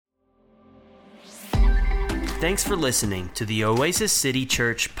Thanks for listening to the Oasis City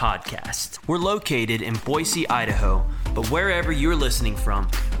Church podcast. We're located in Boise, Idaho, but wherever you're listening from,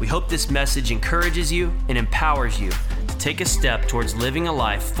 we hope this message encourages you and empowers you to take a step towards living a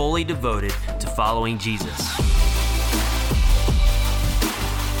life fully devoted to following Jesus.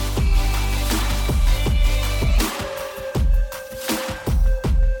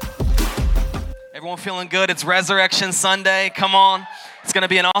 Everyone feeling good? It's Resurrection Sunday. Come on. It's going to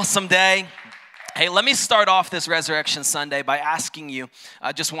be an awesome day. Hey, let me start off this Resurrection Sunday by asking you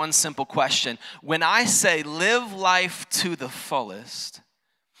just one simple question. When I say live life to the fullest,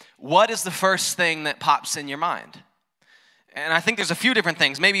 what is the first thing that pops in your mind? And I think there's a few different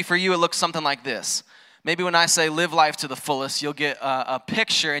things. Maybe for you it looks something like this. Maybe when I say live life to the fullest, you'll get a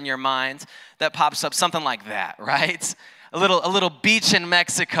picture in your mind that pops up something like that, right? A little beach in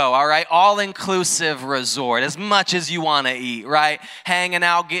Mexico, all right? All-inclusive resort, as much as you want to eat, right? Hanging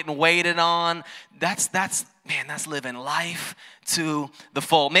out, getting waited on. That's living life to the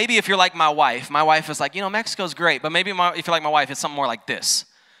full. Maybe if you're like my wife is like, Mexico's great, but maybe if you're like my wife, it's something more like this.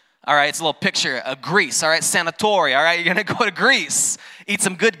 All right, it's a little picture of Greece, all right, Sanatori, all right, you're going to go to Greece, eat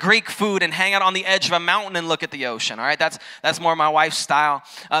some good Greek food and hang out on the edge of a mountain and look at the ocean, all right, that's more my wife's style.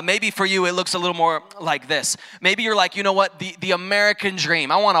 Maybe for you it looks a little more like this. Maybe you're like, you know what, the American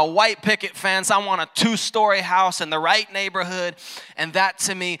dream. I want a white picket fence, I want a 2-story house in the right neighborhood, and that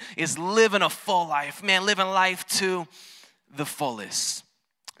to me is living a full life, man, living life to the fullest.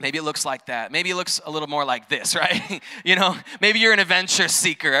 Maybe it looks like that. Maybe it looks a little more like this, right? Maybe you're an adventure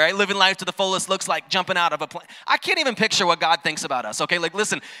seeker, right? Living life to the fullest looks like jumping out of a plane. I can't even picture what God thinks about us, okay? Like,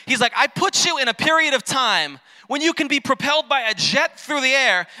 listen, he's like, I put you in a period of time when you can be propelled by a jet through the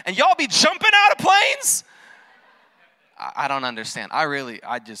air and y'all be jumping out of planes? I don't understand. I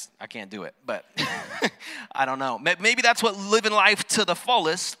can't do it, but I don't know. Maybe that's what living life to the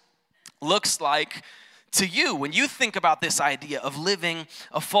fullest looks like to you when you think about this idea of living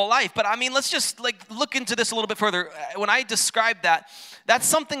a full life. But I mean, let's just look into this a little bit further. When I describe that, that's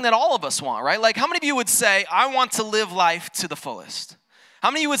something that all of us want, right? Like, how many of you would say, I want to live life to the fullest?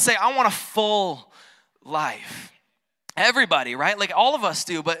 How many of you would say, I want a full life? Everybody, right? Like, all of us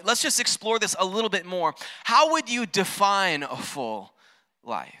do, but let's just explore this a little bit more. How would you define a full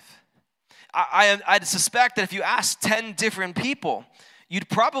life? I'd suspect that if you ask 10 different people, you'd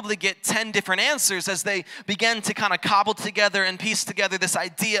probably get 10 different answers as they begin to kind of cobble together and piece together this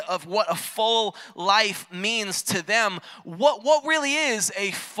idea of what a full life means to them. What really is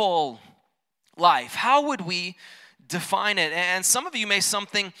a full life? How would we define it? And some of you would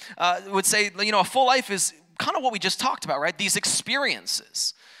say, a full life is kind of what we just talked about, right? These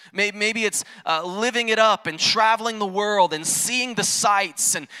experiences. Maybe it's living it up and traveling the world and seeing the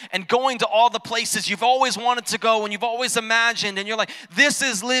sights and going to all the places you've always wanted to go and you've always imagined. And you're like, this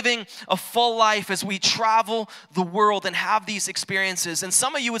is living a full life as we travel the world and have these experiences. And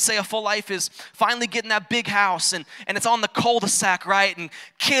some of you would say a full life is finally getting that big house and it's on the cul-de-sac, right? And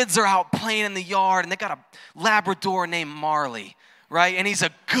kids are out playing in the yard and they got a Labrador named Marley. Right? And he's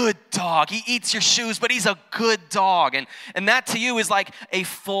a good dog. He eats your shoes, but he's a good dog. And that to you is like a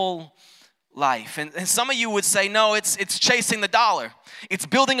full life. And some of you would say, no, it's chasing the dollar. It's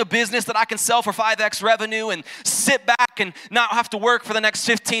building a business that I can sell for 5x revenue and sit back and not have to work for the next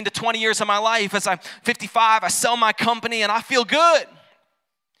 15 to 20 years of my life. As I'm 55, I sell my company and I feel good.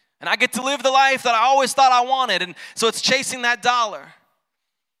 And I get to live the life that I always thought I wanted. And so it's chasing that dollar.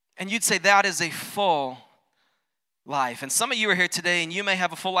 And you'd say that is a full life. And some of you are here today and you may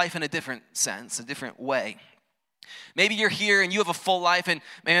have a full life in a different sense, a different way. Maybe you're here and you have a full life and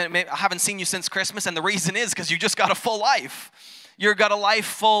maybe I haven't seen you since Christmas, and the reason is because you just got a full life. You've got a life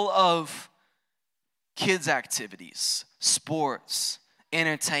full of kids' activities, sports,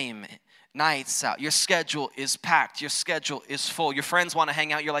 entertainment, nights out. Your schedule is packed. Your schedule is full. Your friends want to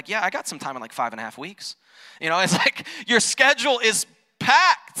hang out. You're like, yeah, I got some time in like 5.5 weeks. It's like your schedule is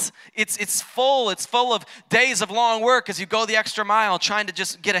packed. It's full. It's full of days of long work as you go the extra mile trying to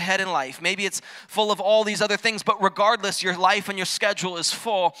just get ahead in life. Maybe it's full of all these other things, but regardless, your life and your schedule is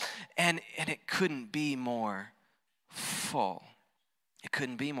full, and it couldn't be more full. It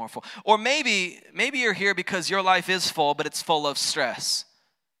couldn't be more full. Or maybe you're here because your life is full, but it's full of stress,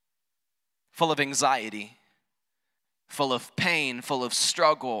 full of anxiety, full of pain, full of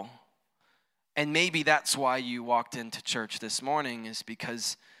struggle. And maybe that's why you walked into church this morning, is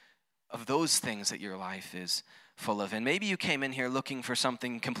because of those things that your life is full of. And maybe you came in here looking for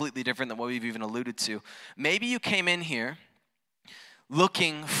something completely different than what we've even alluded to. Maybe you came in here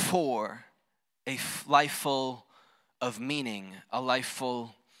looking for a life full of meaning, a life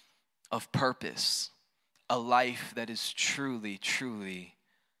full of purpose, a life that is truly, truly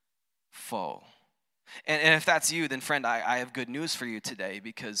full. And if that's you, then friend, I have good news for you today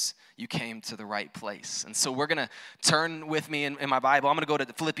because you came to the right place. And so we're going to turn with me in my Bible. I'm going to go to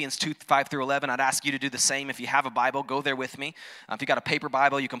Philippians 2, 5 through 11. I'd ask you to do the same. If you have a Bible, go there with me. If you got a paper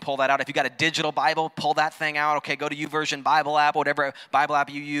Bible, you can pull that out. If you got a digital Bible, pull that thing out. Okay, go to YouVersion Bible app, whatever Bible app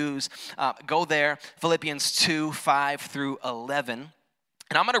you use. Go there, Philippians 2, 5 through 11.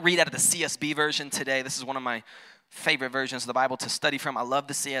 And I'm going to read out of the CSB version today. This is one of my favorite versions of the Bible to study from. I love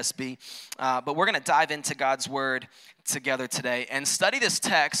the CSB. But we're going to dive into God's word together today and study this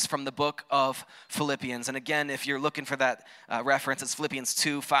text from the book of Philippians. And again, if you're looking for that reference, it's Philippians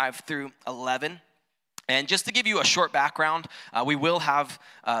 2, 5 through 11. And just to give you a short background, we will have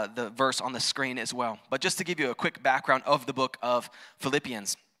the verse on the screen as well. But just to give you a quick background of the book of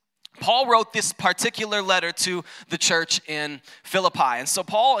Philippians. Paul wrote this particular letter to the church in Philippi. And so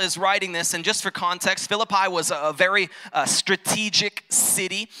Paul is writing this, and just for context, Philippi was a very strategic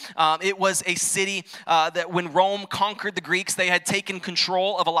city. It was a city that when Rome conquered the Greeks, they had taken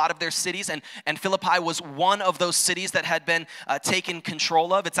control of a lot of their cities, and Philippi was one of those cities that had been taken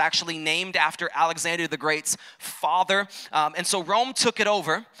control of. It's actually named after Alexander the Great's father. And so Rome took it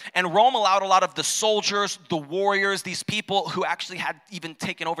over, and Rome allowed a lot of the soldiers, the warriors, these people who actually had even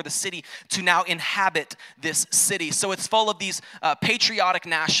taken over the city to now inhabit this city. So it's full of these patriotic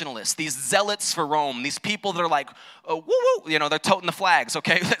nationalists, these zealots for Rome, these people that are like, woo woo, you know, they're toting the flags,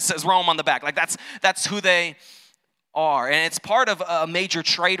 okay, that says Rome on the back. Like that's who they are. And it's part of a major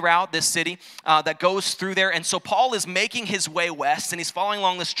trade route, this city, that goes through there. And so Paul is making his way west, and he's following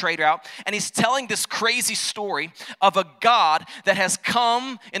along this trade route, and he's telling this crazy story of a God that has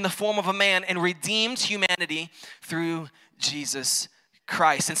come in the form of a man and redeemed humanity through Jesus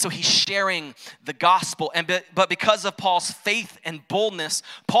Christ. And so he's sharing the gospel. But because of Paul's faith and boldness,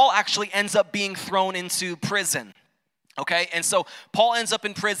 Paul actually ends up being thrown into prison. Okay, and so Paul ends up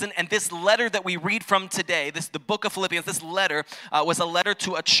in prison, and this letter that we read from today, the book of Philippians, this letter was a letter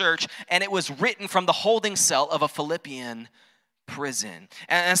to a church, and it was written from the holding cell of a Philippian prison.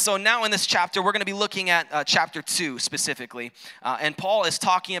 And so now in this chapter, we're going to be looking at chapter 2 specifically, and Paul is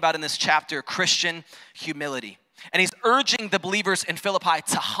talking about in this chapter Christian humility. And he's urging the believers in Philippi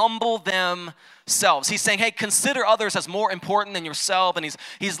to humble themselves. He's saying, hey, consider others as more important than yourself. And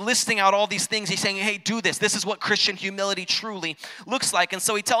he's listing out all these things. He's saying, hey, do this. This is what Christian humility truly looks like. And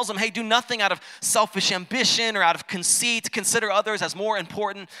so he tells them, hey, do nothing out of selfish ambition or out of conceit. Consider others as more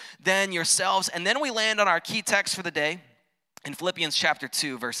important than yourselves. And then we land on our key text for the day in Philippians chapter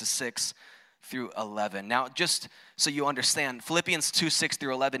 2, verses 6 through 11. Now, just so you understand, Philippians 2, 6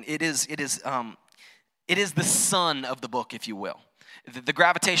 through 11, it is the sun of the book, if you will. The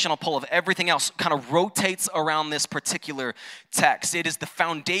gravitational pull of everything else kind of rotates around this particular text. It is the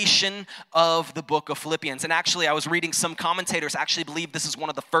foundation of the book of Philippians. And actually, I was reading some commentators actually believe this is one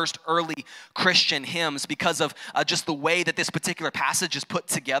of the first early Christian hymns because of just the way that this particular passage is put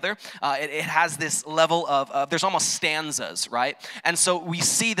together. It has this level of there's almost stanzas, right? And so we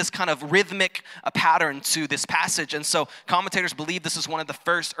see this kind of rhythmic pattern to this passage. And so commentators believe this is one of the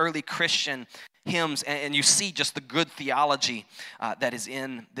first early Christian hymns, and you see just the good theology that is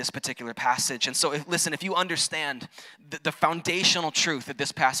in this particular passage. And so listen, if you understand the foundational truth that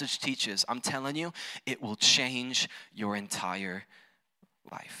this passage teaches, I'm telling you, it will change your entire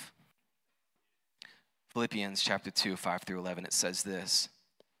life. Philippians chapter 2, 5 through 11, it says this: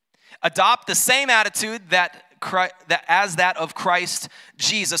 adopt the same attitude as that of Christ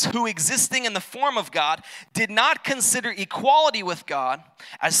Jesus, who existing in the form of God, did not consider equality with God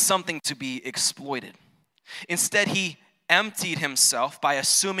as something to be exploited. Instead, he emptied himself by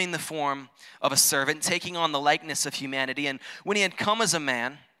assuming the form of a servant, taking on the likeness of humanity. And when he had come as a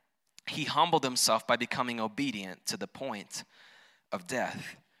man, he humbled himself by becoming obedient to the point of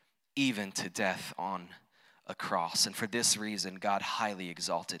death, even to death on a cross. And for this reason, God highly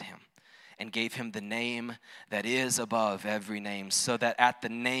exalted him and gave him the name that is above every name, so that at the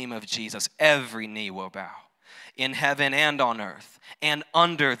name of Jesus, every knee will bow, in heaven and on earth and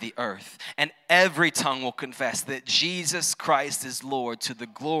under the earth, and every tongue will confess that Jesus Christ is Lord, to the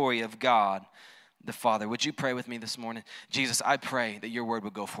glory of God the Father. Would you pray with me this morning? Jesus, I pray that your word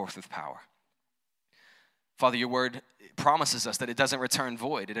would go forth with power. Father, your word promises us that it doesn't return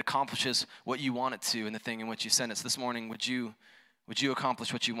void. It accomplishes what you want it to in the thing in which you sent us. This morning, would you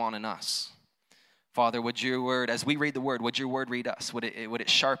accomplish what you want in us? Father, would your word, as we read the word, would your word read us? Would it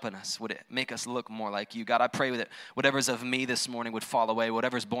sharpen us? Would it make us look more like you? God, I pray that whatever's of me this morning would fall away.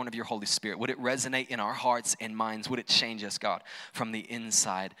 Whatever's born of your Holy Spirit, would it resonate in our hearts and minds? Would it change us, God, from the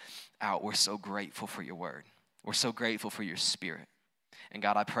inside out? We're so grateful for your word. We're so grateful for your spirit. And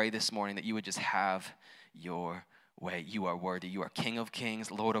God, I pray this morning that you would just have your way. You are worthy. You are King of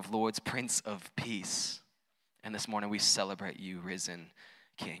kings, Lord of lords, Prince of peace. And this morning we celebrate you, risen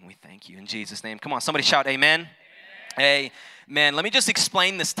King. We thank you in Jesus' name. Come on, somebody shout amen. Amen. Let me just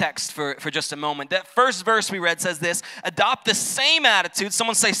explain this text for just a moment. That first verse we read says this: adopt the same attitude.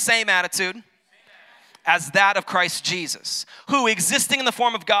 Someone say same attitude. As that of Christ Jesus, who, existing in the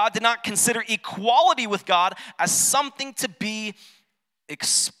form of God, did not consider equality with God as something to be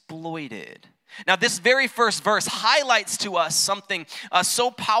exploited. Now, this very first verse highlights to us something so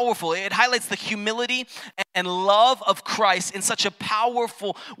powerful. It highlights the humility and love of Christ in such a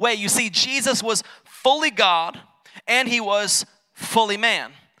powerful way. You see, Jesus was fully God and he was fully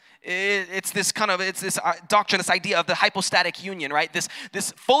man. It's this doctrine, this idea of the hypostatic union, right?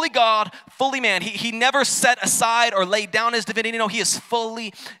 This fully God, fully man. He never set aside or laid down his divinity. No, he is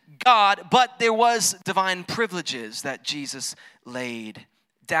fully God, but there was divine privileges that Jesus laid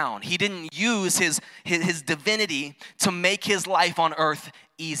down. He didn't use his divinity to make his life on earth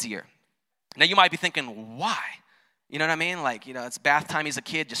easier. Now you might be thinking, why? You know what I mean? Like, it's bath time. He's a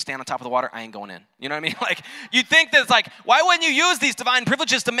kid. Just stand on top of the water. I ain't going in. You know what I mean? Like, you think that it's like, why wouldn't you use these divine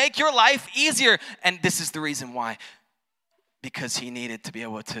privileges to make your life easier? And this is the reason why. Because he needed to be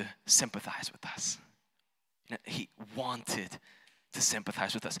able to sympathize with us. He wanted to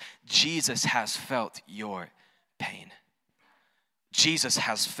sympathize with us. Jesus has felt your pain. Jesus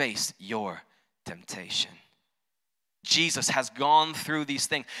has faced your temptation. Jesus has gone through these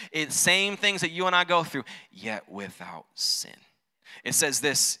things, same things that you and I go through, yet without sin. It says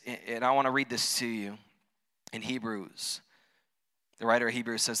this, and I want to read this to you in Hebrews. The writer of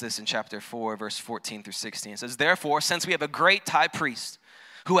Hebrews says this in chapter 4, verse 14 through 16. It says, therefore, since we have a great high priest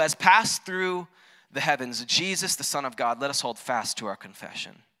who has passed through the heavens, Jesus, the Son of God, let us hold fast to our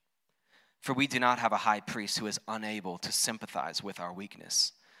confession. For we do not have a high priest who is unable to sympathize with our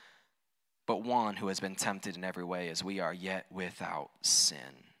weakness, but one who has been tempted in every way as we are, yet without sin.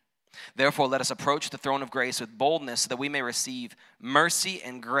 Therefore, let us approach the throne of grace with boldness so that we may receive mercy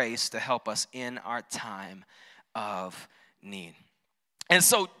and grace to help us in our time of need. And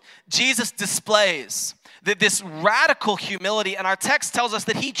so Jesus displays this radical humility, and our text tells us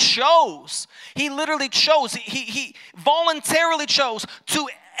that he literally chose, he voluntarily chose to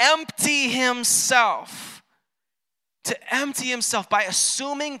empty himself. To empty himself by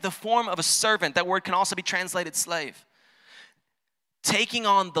assuming the form of a servant. That word can also be translated slave. Taking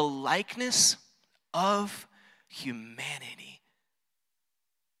on the likeness of humanity.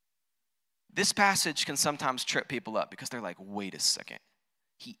 This passage can sometimes trip people up because they're like, wait a second.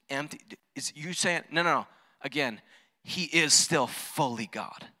 He emptied, is you saying, no. Again, he is still fully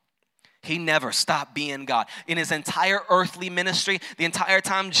God. He never stopped being God. In his entire earthly ministry, the entire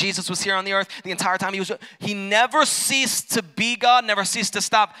time Jesus was here on the earth, the entire time he never ceased to be God, never ceased to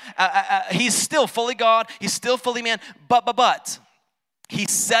stop. He's still fully God. He's still fully man. But he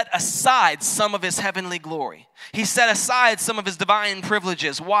set aside some of his heavenly glory. He set aside some of his divine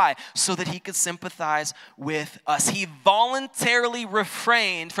privileges. Why? So that he could sympathize with us. He voluntarily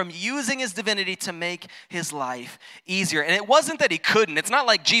refrained from using his divinity to make his life easier. And it wasn't that he couldn't. It's not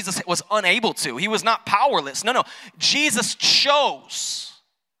like Jesus was unable to. He was not powerless. No. Jesus chose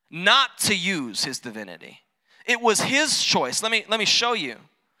not to use his divinity. It was his choice. Let me show you.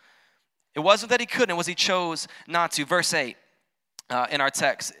 It wasn't that he couldn't. It was he chose not to. Verse 8. In our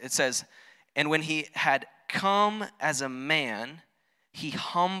text, it says, and when he had come as a man, he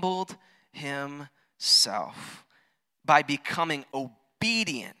humbled himself by becoming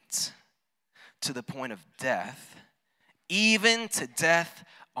obedient to the point of death, even to death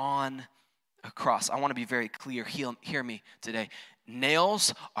on a cross. I want to be very clear. Hear me today.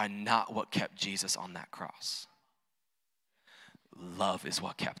 Nails are not what kept Jesus on that cross. Love is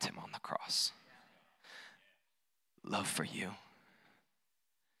what kept him on the cross. Love for you.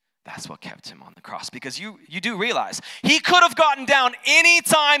 That's what kept him on the cross. Because you do realize he could have gotten down any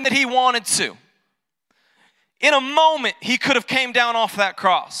time that he wanted to. In a moment, he could have came down off that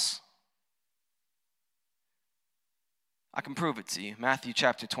cross. I can prove it to you. Matthew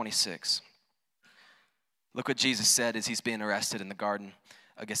chapter 26. Look what Jesus said as he's being arrested in the Garden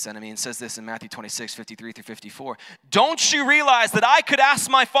of Gethsemane. It says this in Matthew 26, 53 through 54. Don't you realize that I could ask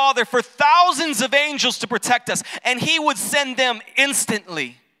my Father for thousands of angels to protect us, and he would send them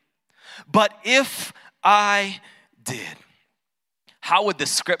instantly? But if I did, how would the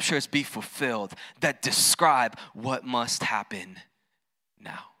scriptures be fulfilled that describe what must happen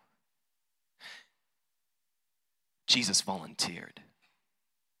now? Jesus volunteered.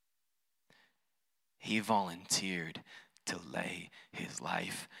 He volunteered to lay his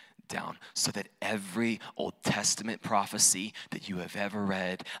life down so that every Old Testament prophecy that you have ever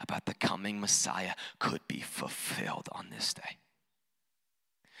read about the coming Messiah could be fulfilled on this day.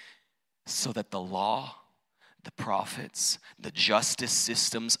 So that the law, the prophets, the justice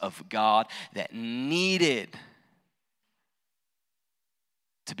systems of God that needed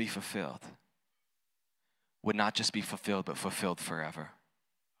to be fulfilled would not just be fulfilled, but fulfilled forever.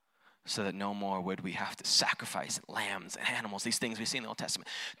 So that no more would we have to sacrifice lambs and animals, these things we see in the Old Testament,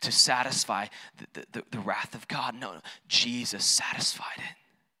 to satisfy the wrath of God. No, Jesus satisfied it.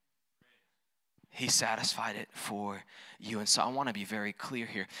 He satisfied it for you. And so I want to be very clear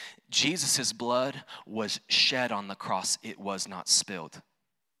here. Jesus' blood was shed on the cross. It was not spilled.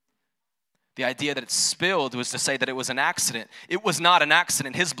 The idea that it's spilled was to say that it was an accident. It was not an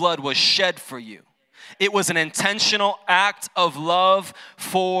accident. His blood was shed for you. It was an intentional act of love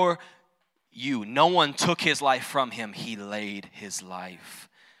for you. No one took his life from him. He laid his life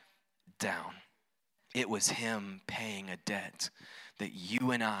down. It was him paying a debt that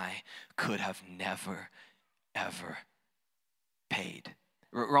you and I could have never, ever paid.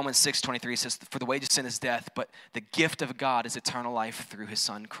 Romans 6:23 says, for the wages of sin is death, but the gift of God is eternal life through his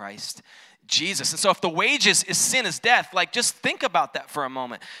son, Christ Jesus. And so if the wages is sin is death, like just think about that for a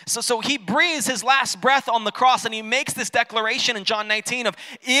moment. So he breathes his last breath on the cross and he makes this declaration in John 19 of,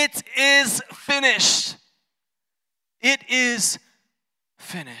 it is finished. It is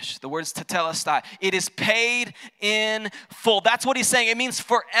finished. The words tetelestai. It is paid in full. That's what he's saying. It means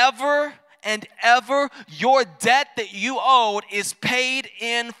forever and ever, your debt that you owed is paid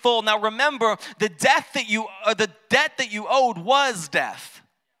in full. Now remember, the debt that you owed was death.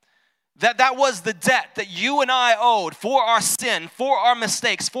 That was the debt that you and I owed for our sin, for our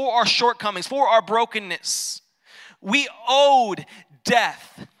mistakes, for our shortcomings, for our brokenness. We owed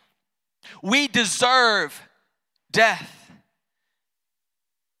death. We deserve death.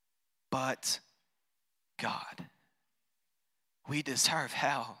 But God, we deserve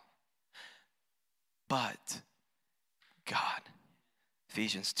hell. But God,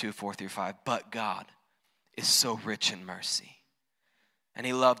 Ephesians 2:4-5, but God is so rich in mercy. And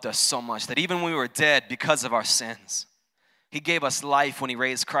he loved us so much that even when we were dead because of our sins, he gave us life when he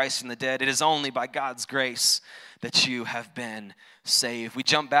raised Christ from the dead. It is only by God's grace that you have been saved. We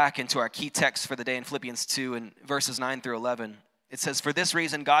jump back into our key text for the day in Philippians 2 and verses 9-11. It says, for this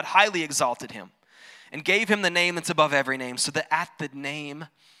reason God highly exalted him and gave him the name that's above every name, so that at the name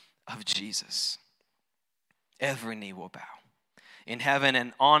of Jesus, every knee will bow in heaven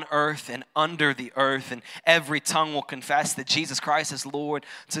and on earth and under the earth, and every tongue will confess that Jesus Christ is Lord,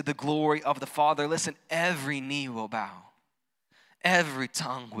 to the glory of the Father. Listen, every knee will bow. Every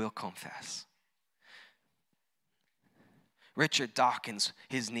tongue will confess. Richard Dawkins,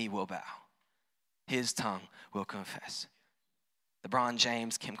 his knee will bow. His tongue will confess. LeBron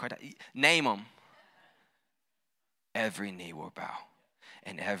James, Kim Kardashian, name them. Every knee will bow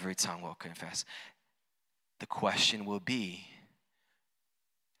and every tongue will confess. The question will be,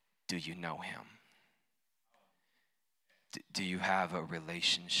 do you know him? Do you have a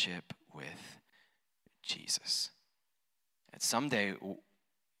relationship with Jesus? And someday,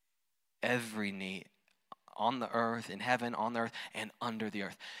 every knee on the earth, in heaven, on the earth, and under the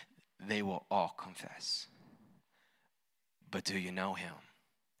earth, they will all confess. But do you know him?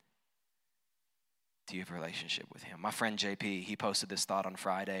 Do you have a relationship with him? My friend JP, he posted this thought on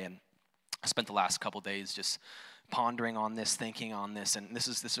Friday, and I spent the last couple days just pondering on this, thinking on this, and this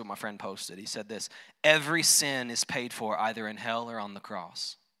is what my friend posted. He said this: every sin is paid for either in hell or on the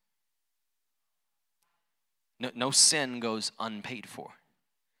cross. No sin goes unpaid for.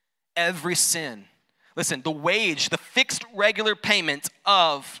 Every sin. Listen, the wage, the fixed regular payment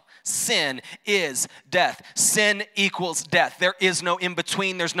of sin is death. Sin equals death. There is no in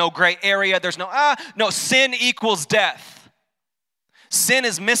between. There's no gray area. There's no, sin equals death. Sin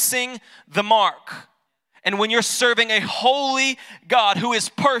is missing the mark. And when you're serving a holy God who is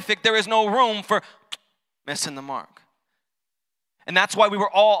perfect, there is no room for missing the mark. And that's why we were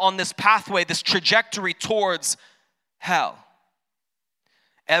all on this pathway, this trajectory towards hell.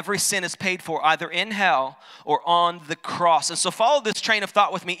 Every sin is paid for either in hell or on the cross. And so follow this train of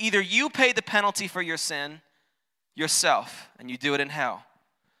thought with me. Either you pay the penalty for your sin yourself, and you do it in hell,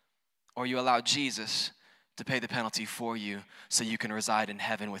 or you allow Jesus to pay the penalty for you so you can reside in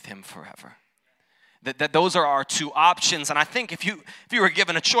heaven with him forever. That those are our two options. And I think if you were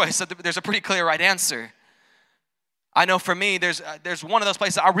given a choice, there's a pretty clear right answer. I know for me, there's one of those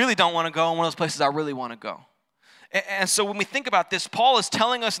places I really don't want to go and one of those places I really want to go. And so when we think about this, Paul is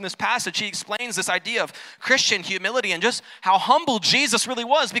telling us in this passage, he explains this idea of Christian humility and just how humble Jesus really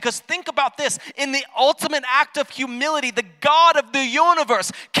was. Because think about this, in the ultimate act of humility, the God of the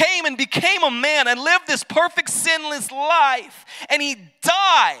universe came and became a man and lived this perfect sinless life. And he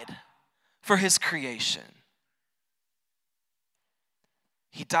died for his creation.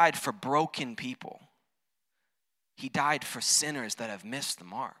 He died for broken people. He died for sinners that have missed the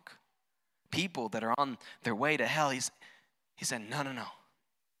mark. People that are on their way to hell. He said, no.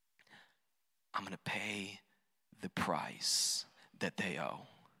 I'm going to pay the price that they owe.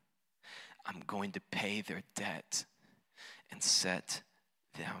 I'm going to pay their debt and set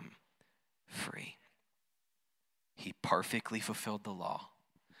them free. He perfectly fulfilled the law.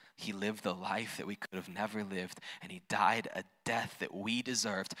 He lived the life that we could have never lived, and he died a death that we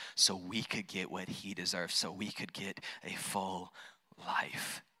deserved so we could get what he deserved, so we could get a full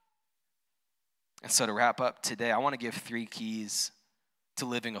life. And so to wrap up today, I want to give 3 keys to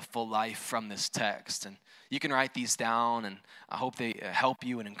living a full life from this text. And you can write these down, and I hope they help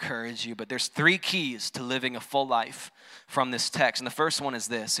you and encourage you. But there's 3 keys to living a full life from this text. And the first one is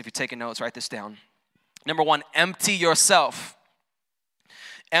this. If you're taking notes, write this down. Number 1, empty yourself.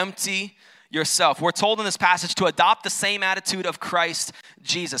 Empty yourself. We're told in this passage to adopt the same attitude of Christ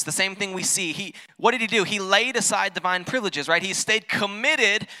Jesus. The same thing we see. What did he do? He laid aside divine privileges, right? He stayed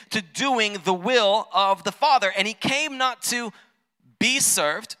committed to doing the will of the Father. And he came not to be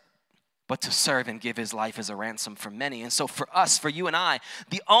served, but to serve and give his life as a ransom for many. And so for us, for you and I,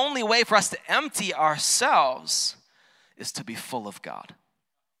 the only way for us to empty ourselves is to be full of God.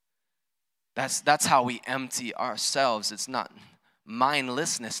 That's how we empty ourselves. It's not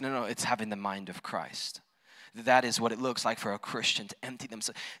mindlessness. No, it's having the mind of Christ. That is what it looks like for a Christian to empty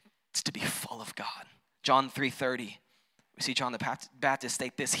themselves. It's to be full of God. John 3:30, we see John the Baptist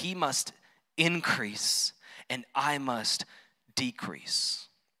state this: he must increase and I must decrease.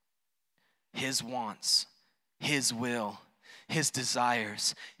 His wants, his will, his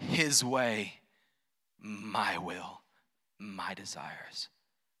desires, his way, my will, my desires,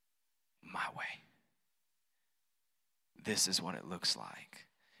 my way. This is what it looks like.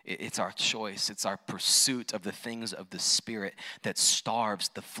 It's our choice. It's our pursuit of the things of the Spirit that starves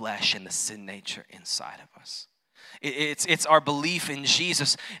the flesh and the sin nature inside of us. It's our belief in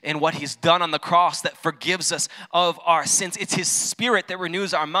Jesus and what he's done on the cross that forgives us of our sins. It's his Spirit that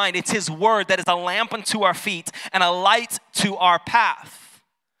renews our mind. It's his word that is a lamp unto our feet and a light to our path.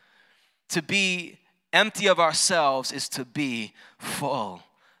 To be empty of ourselves is to be full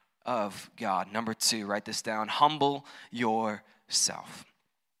of God. Number 2, write this down. Humble yourself.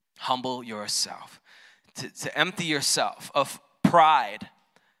 Humble yourself. To empty yourself of pride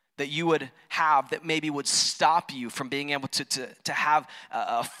that you would have that maybe would stop you from being able to have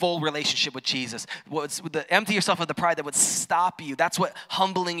a full relationship with Jesus. Empty yourself of the pride that would stop you. That's what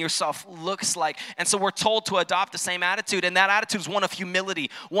humbling yourself looks like. And so we're told to adopt the same attitude, and that attitude is one of humility,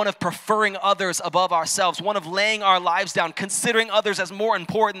 one of preferring others above ourselves, one of laying our lives down, considering others as more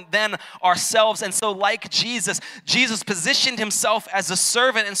important than ourselves. And so like Jesus positioned himself as a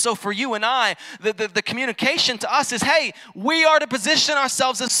servant. And so for you and I, the communication to us is, hey, we are to position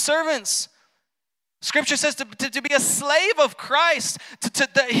ourselves as servants. Scripture says to be a slave of Christ,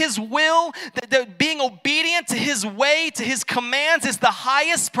 to his will, that being obedient to his way, to his commands is the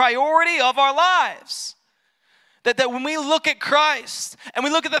highest priority of our lives. That when we look at Christ and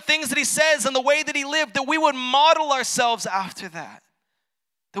we look at the things that he says and the way that he lived, that we would model ourselves after that.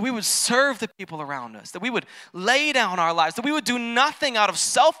 That we would serve the people around us, that we would lay down our lives, that we would do nothing out of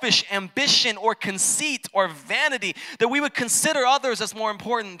selfish ambition or conceit or vanity, that we would consider others as more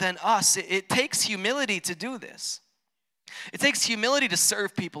important than us. It takes humility to do this. It takes humility to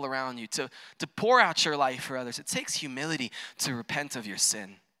serve people around you, to pour out your life for others. It takes humility to repent of your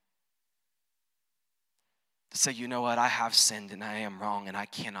sin. To say, you know what, I have sinned and I am wrong and I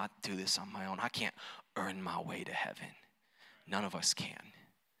cannot do this on my own. I can't earn my way to heaven. None of us can.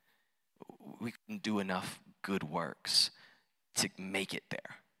 We can do enough good works to make it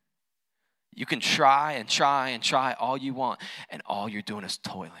there. You can try and try and try all you want, and all you're doing is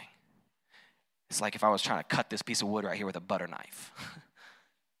toiling. It's like if I was trying to cut this piece of wood right here with a butter knife.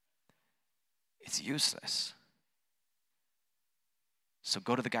 It's useless. So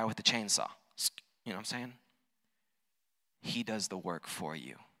go to the guy with the chainsaw. You know what I'm saying? He does the work for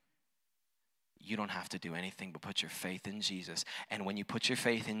you. You don't have to do anything but put your faith in Jesus. And when you put your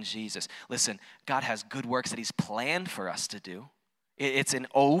faith in Jesus, listen, God has good works that he's planned for us to do. It's an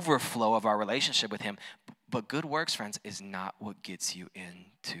overflow of our relationship with him. But good works, friends, is not what gets you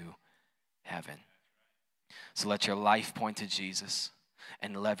into heaven. So let your life point to Jesus.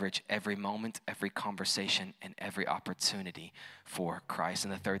 and leverage every moment, every conversation, and every opportunity for Christ.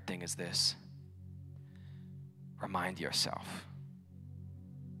 And the third thing is this: remind yourself.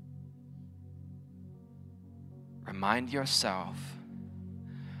 Remind yourself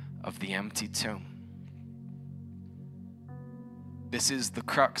of the empty tomb. This is the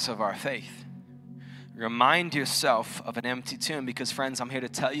crux of our faith. Remind yourself of an empty tomb, because friends, I'm here to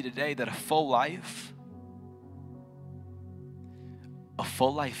tell you today that a full life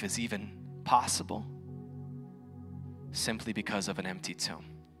is even possible simply because of an empty tomb.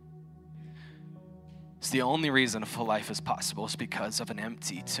 It's the only reason a full life is possible is because of an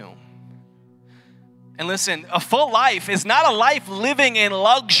empty tomb. And listen, a full life is not a life living in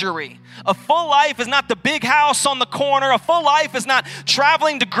luxury. A full life is not the big house on the corner. A full life is not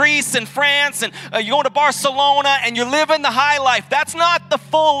traveling to Greece and France and you're going to Barcelona and you're living the high life. That's not the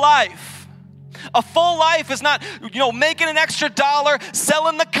full life. A full life is not, making an extra dollar,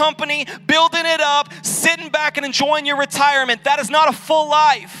 selling the company, building it up, sitting back and enjoying your retirement. That is not a full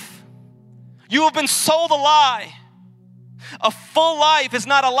life. You have been sold a lie. A full life is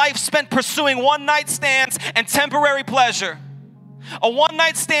not a life spent pursuing one-night stands and temporary pleasure. A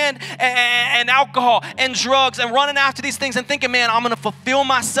one-night stand and alcohol and drugs and running after these things and thinking, man, I'm going to fulfill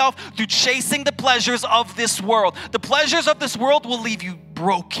myself through chasing the pleasures of this world. The pleasures of this world will leave you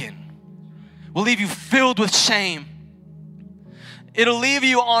broken, will leave you filled with shame. It'll leave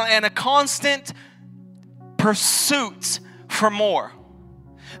you in a constant pursuit for more,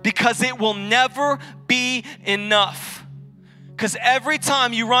 because it will never be enough. Because every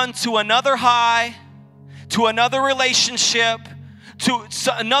time you run to another high, to another relationship, to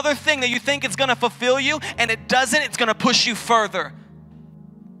another thing that you think is going to fulfill you, and it doesn't, it's going to push you further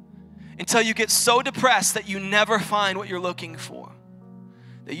until you get so depressed that you never find what you're looking for,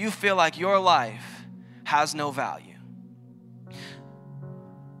 that you feel like your life has no value.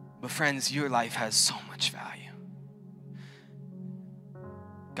 But friends, your life has so much value.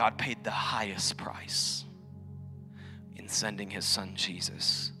 God paid the highest price in sending his son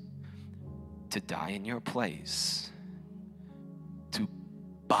Jesus to die in your place, to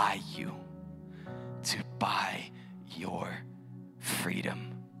buy you, to buy your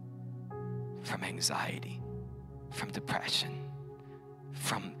freedom from anxiety, from depression,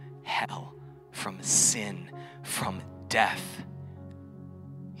 from hell, from sin, from death.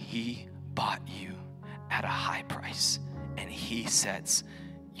 He bought you at a high price, and he sets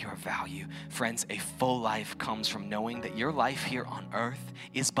your value. Friends, a full life comes from knowing that your life here on earth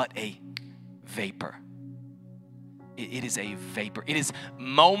is but a vapor. It is a vapor. It is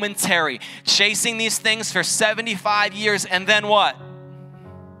momentary. Chasing these things for 75 years, and then what?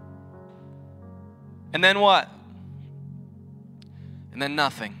 And then what? And then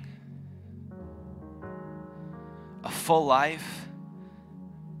nothing. A full life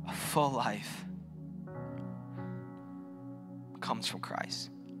comes from Christ.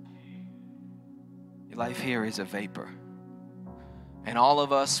 Your life here is a vapor. And all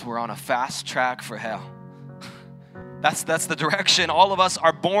of us, we're on a fast track for hell. That's the direction all of us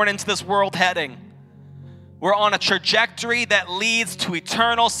are born into this world heading. We're on a trajectory that leads to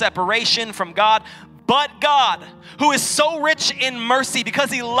eternal separation from God. But God, who is so rich in mercy,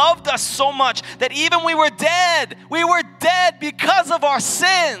 because he loved us so much that even we were dead because of our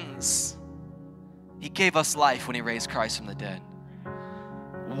sins, he gave us life when he raised Christ from the dead.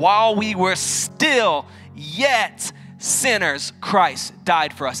 While we were still yet sinners, Christ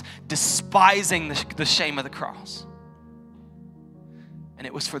died for us, despising the shame of the cross. And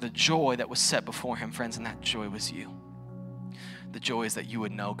it was for the joy that was set before him, friends, and that joy was you. The joy is that you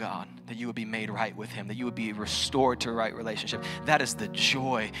would know God, that you would be made right with him, that you would be restored to a right relationship. That is the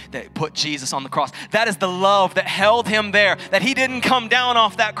joy that put Jesus on the cross. That is the love that held him there, that he didn't come down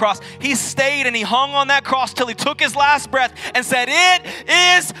off that cross. He stayed and he hung on that cross till he took his last breath and said, "It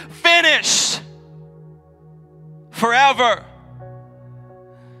is finished." Forever.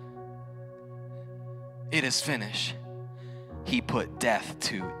 It is finished. He put death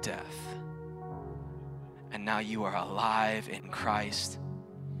to death. And now you are alive in Christ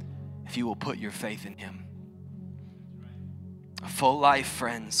if you will put your faith in him. A full life,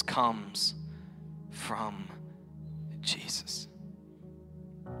 friends, comes from Jesus.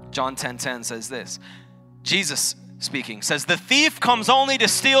 John 10:10 says this. Jesus speaking says, "The thief comes only to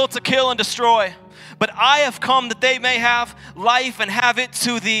steal, to kill, and destroy. But I have come that they may have life and have it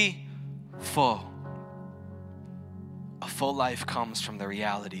to the full." A full life comes from the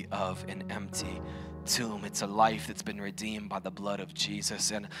reality of an empty tomb. It's a life that's been redeemed by the blood of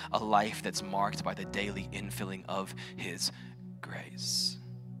Jesus, and a life that's marked by the daily infilling of his grace.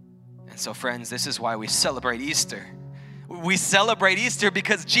 And so, friends, this is why we celebrate Easter. We celebrate Easter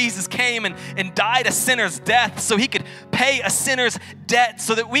because Jesus came and died a sinner's death so he could pay a sinner's debt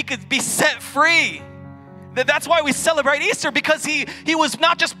so that we could be set free. That's why we celebrate Easter, because he was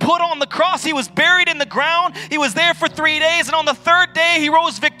not just put on the cross, he was buried in the ground, he was there for 3 days, and on the third day he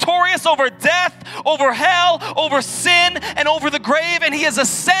rose victorious over death, over hell, over sin, and over the grave, and he has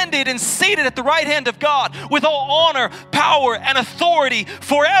ascended and seated at the right hand of God with all honor, power, and authority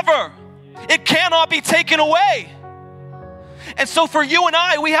forever. It cannot be taken away. And so for you and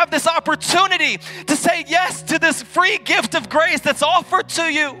I, we have this opportunity to say yes to this free gift of grace that's offered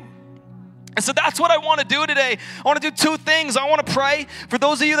to you. And so that's what I want to do today. I want to do two things. I want to pray for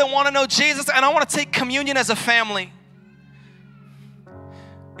those of you that want to know Jesus, and I want to take communion as a family.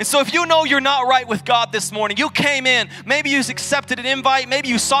 And so if you know you're not right with God this morning, you came in, maybe you accepted an invite, maybe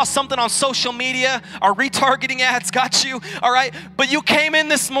you saw something on social media, our retargeting ads got you, all right? But you came in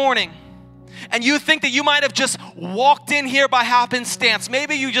this morning, and you think that you might have just walked in here by happenstance.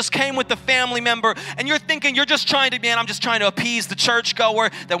 Maybe you just came with a family member and you're thinking I'm just trying to appease the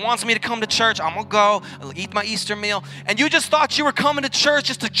churchgoer that wants me to come to church. I'm going to go, I'll eat my Easter meal. And you just thought you were coming to church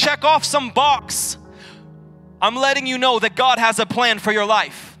just to check off some box. I'm letting you know that God has a plan for your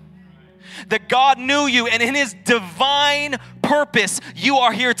life. That God knew you, and in his divine purpose, you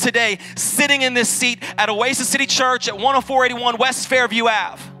are here today, sitting in this seat at Oasis City Church at 10481 West Fairview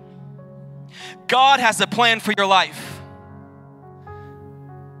Ave. God has a plan for your life.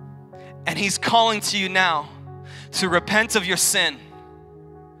 And he's calling to you now to repent of your sin,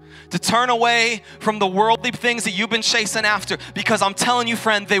 to turn away from the worldly things that you've been chasing after, because I'm telling you,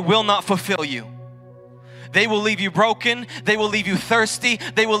 friend, they will not fulfill you. They will leave you broken. They will leave you thirsty.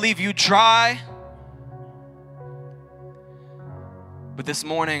 They will leave you dry. But this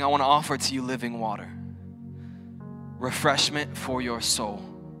morning, I want to offer to you living water, refreshment for your soul.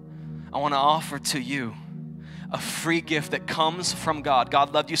 I want to offer to you a free gift that comes from God.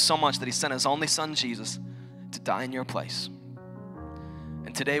 God loved you so much that he sent his only son, Jesus, to die in your place.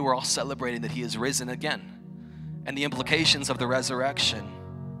 And today we're all celebrating that he is risen again. And the implications of the resurrection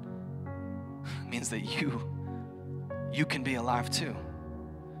means that you can be alive too.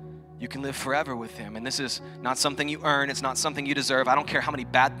 You can live forever with him. And this is not something you earn. It's not something you deserve. I don't care how many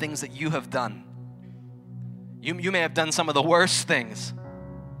bad things that you have done. You may have done some of the worst things.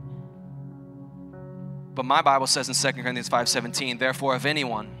 But my Bible says in 2 Corinthians 5:17, therefore if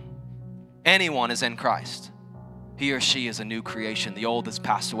anyone is in Christ, he or she is a new creation. The old has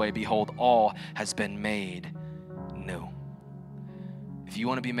passed away. Behold, all has been made new. If you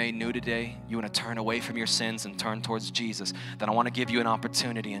want to be made new today, you want to turn away from your sins and turn towards Jesus, then I want to give you an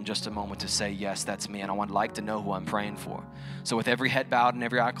opportunity in just a moment to say, yes, that's me, and I would like to know who I'm praying for. So with every head bowed and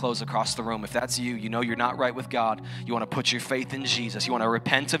every eye closed across the room, if that's you, you know you're not right with God, you want to put your faith in Jesus, you want to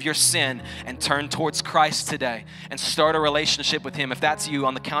repent of your sin and turn towards Christ today and start a relationship with him. If that's you,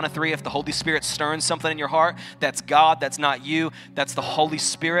 on the count of 3, if the Holy Spirit stirs something in your heart, that's God, that's not you, that's the Holy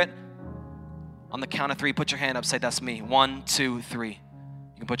Spirit. On the count of 3, put your hand up, say, that's me. 1, 2, 3.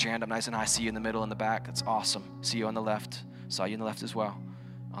 You can put your hand up nice and high. See you in the middle and the back. That's awesome. See you on the left. Saw you in the left as well.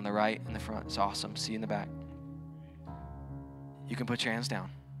 On the right and the front. It's awesome. See you in the back. You can put your hands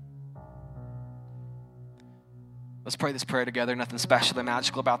down. Let's pray this prayer together. Nothing special or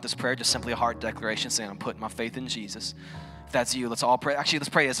magical about this prayer. Just simply a heart declaration saying, I'm putting my faith in Jesus. If that's you, let's all pray. Actually, let's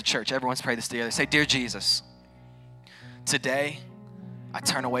pray as a church. Everyone's pray this together. Say, dear Jesus, today I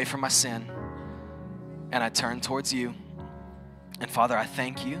turn away from my sin and I turn towards you. And Father, I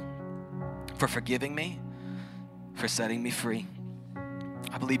thank you for forgiving me, for setting me free.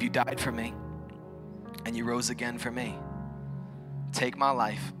 I believe you died for me and you rose again for me. Take my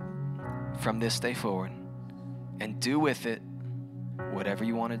life from this day forward and do with it whatever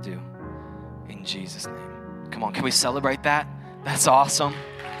you want to do. In Jesus' name. Come on, can we celebrate that? That's awesome.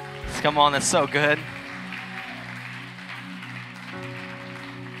 Come on, that's so good.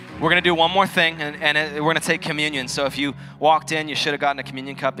 We're going to do one more thing, and we're going to take communion. So if you walked in, you should have gotten a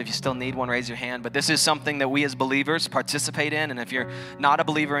communion cup. If you still need one, raise your hand. But this is something that we as believers participate in. And if you're not a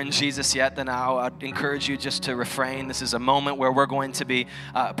believer in Jesus yet, then I'd encourage you just to refrain. This is a moment where we're going to be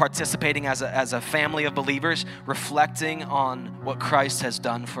participating as a family of believers, reflecting on what Christ has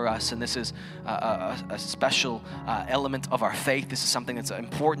done for us. And this is a special element of our faith. This is something that's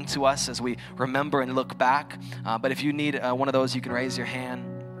important to us as we remember and look back. But if you need one of those, you can raise your hand.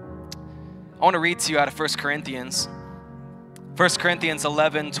 I want to read to you out of 1 Corinthians. 1 Corinthians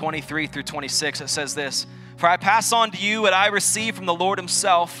 11, 23 through 26. It says this, for I pass on to you what I received from the Lord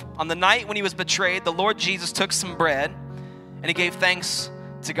himself. On the night when he was betrayed, the Lord Jesus took some bread and he gave thanks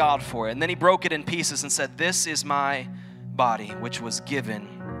to God for it. And then he broke it in pieces and said, this is my body, which was given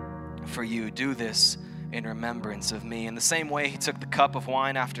for you. Do this in remembrance of me. In the same way, he took the cup of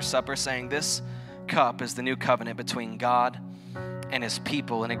wine after supper, saying, this cup is the new covenant between God and his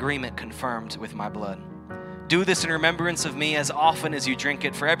people, an agreement confirmed with my blood. Do this in remembrance of me as often as you drink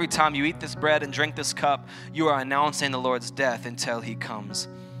it. For every time you eat this bread and drink this cup, you are announcing the Lord's death until he comes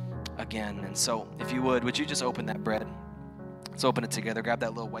again. And so, if you would you just open that bread? Let's open it together. Grab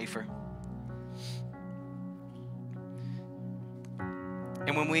that little wafer.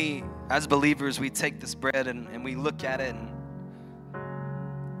 And when we, as believers, we take this bread and we look at it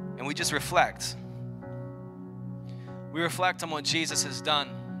and we just reflect. We reflect on what Jesus has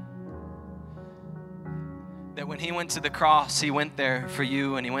done. That when he went to the cross, he went there for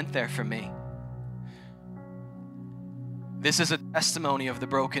you and he went there for me. This is a testimony of the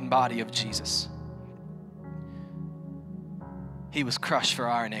broken body of Jesus. He was crushed for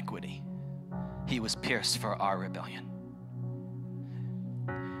our iniquity. He was pierced for our rebellion.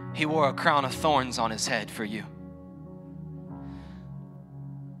 He wore a crown of thorns on his head for you.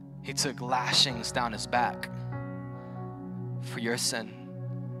 He took lashings down his back for your sin,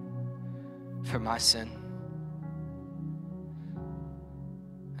 for my sin.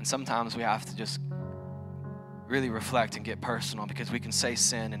 And sometimes we have to just really reflect and get personal, because we can say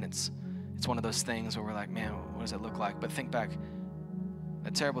sin and it's one of those things where we're like, man, what does it look like? But think back,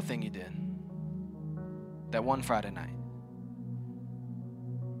 that terrible thing you did, that one Friday night.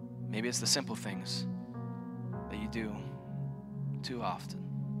 Maybe it's the simple things that you do too often.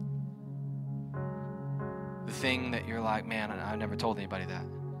 The thing that you're like, man, I never told anybody that.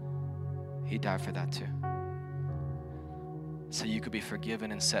 He died for that too. So you could be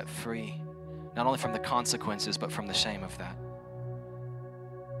forgiven and set free, not only from the consequences, but from the shame of that.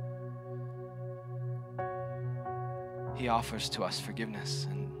 He offers to us forgiveness.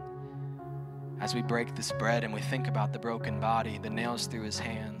 And as we break this bread and we think about the broken body, the nails through his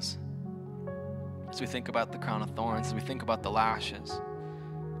hands, as we think about the crown of thorns, as we think about the lashes,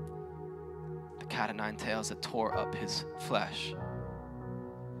 the cat of nine tails that tore up his flesh,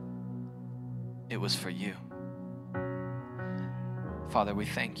 it was for you. Father, we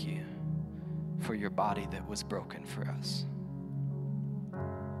thank you for your body that was broken for us.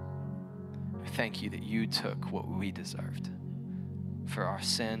 We thank you that you took what we deserved for our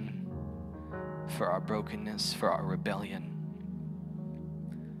sin, for our brokenness, for our rebellion.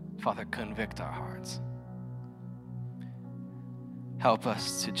 Father, convict our hearts. Help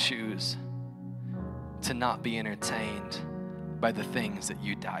us to choose to not be entertained by the things that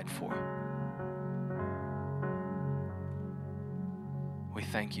you died for. We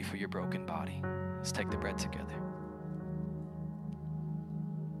thank you for your broken body. Let's take the bread together.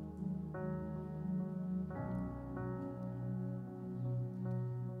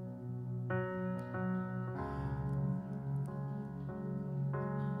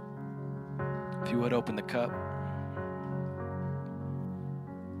 If you would open the cup.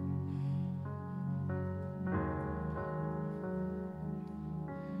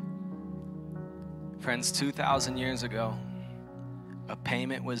 Friends, 2,000 years ago, a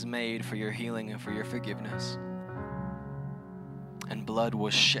payment was made for your healing and for your forgiveness. And blood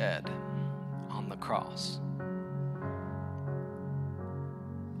was shed on the cross.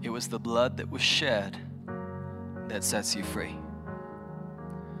 It was the blood that was shed that sets you free.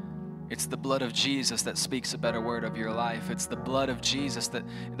 It's the blood of Jesus that speaks a better word of your life. It's the blood of Jesus that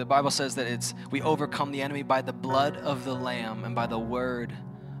the Bible says that we overcome the enemy by the blood of the Lamb and by the word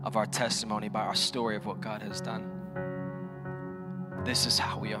of our testimony, by our story of what God has done. This is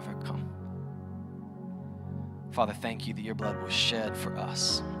how we overcome. Father, thank you that your blood was shed for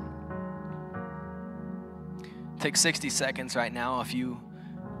us. Take 60 seconds right now. If you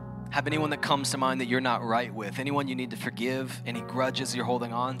have anyone that comes to mind that you're not right with, anyone you need to forgive, any grudges you're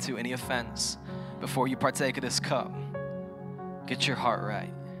holding on to, any offense, before you partake of this cup, get your heart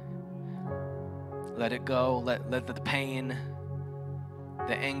right. Let it go. Let the pain,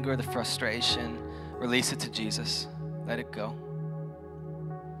 the anger, the frustration, release it to Jesus. Let it go.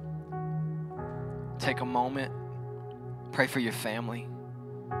 Take a moment. Pray for your family.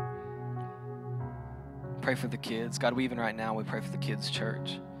 Pray for the kids. God, we pray for the kids'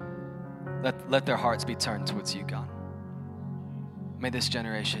 church. Let their hearts be turned towards you, God. May this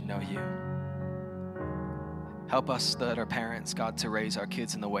generation know you. Help us that are parents, God, to raise our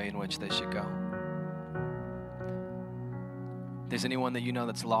kids in the way in which they should go. If there's anyone that you know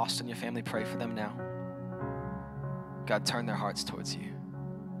that's lost in your family, pray for them now. God, turn their hearts towards you.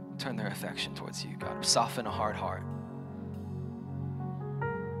 Turn their affection towards you, God. Soften a hard heart.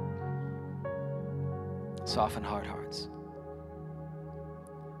 Soften hard hearts.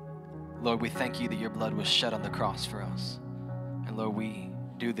 Lord, we thank you that your blood was shed on the cross for us. And Lord, we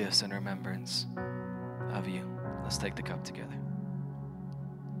do this in remembrance of you. Let's take the cup together.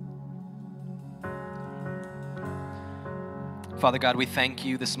 Father God, we thank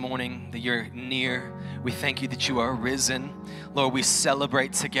you this morning that you're near. We thank you that you are risen. Lord, we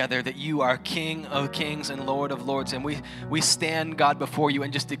celebrate together that you are King of kings and Lord of lords. And we stand, God, before you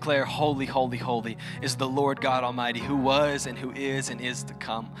and just declare, holy, holy, holy is the Lord God Almighty, who was and who is to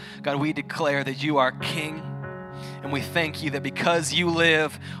come. God, we declare that you are King. And we thank you that because you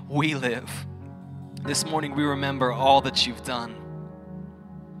live, we live. This morning we remember all that you've done.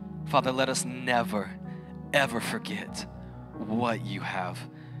 Father, let us never, ever forget what you have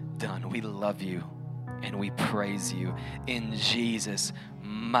done. We love you and we praise you in Jesus'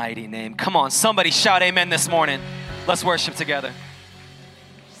 mighty name. Come on, somebody shout amen this morning. Let's worship together.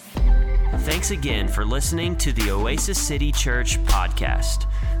 Thanks again for listening to the Oasis City Church podcast.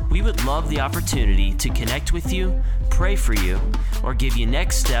 We would love the opportunity to connect with you, pray for you, or give you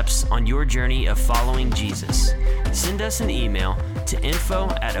next steps on your journey of following Jesus. Send us an email to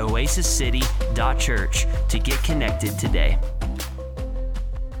info@oasiscity.church to get connected today.